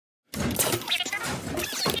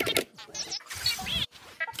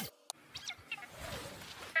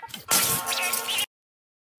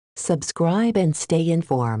Subscribe and stay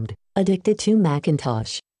informed. Addicted to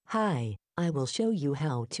Macintosh. Hi, I will show you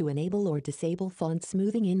how to enable or disable font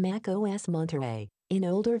smoothing in macOS Monterey. In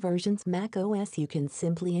older versions macOS you can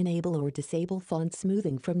simply enable or disable font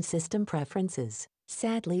smoothing from system preferences.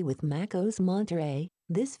 Sadly, with macOS Monterey,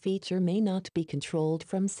 this feature may not be controlled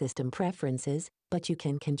from system preferences, but you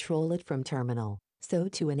can control it from terminal. So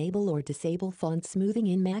to enable or disable font smoothing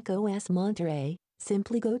in macOS Monterey,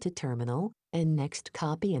 simply go to Terminal, and next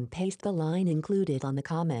copy and paste the line included on the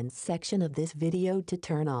comments section of this video to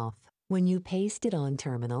turn off. When you paste it on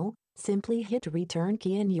Terminal, simply hit Return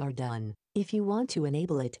key and you're done. If you want to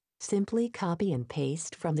enable it, simply copy and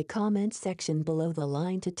paste from the comments section below the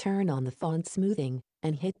line to turn on the font smoothing,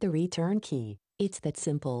 and hit the Return key. It's that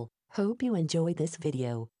simple. Hope you enjoy this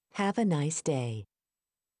video. Have a nice day.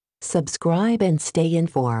 Subscribe and stay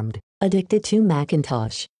informed. Addicted to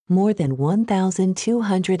Macintosh. More than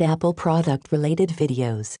 1,200 Apple product-related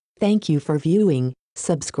videos. Thank you for viewing,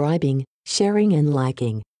 subscribing, sharing and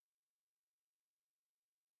liking.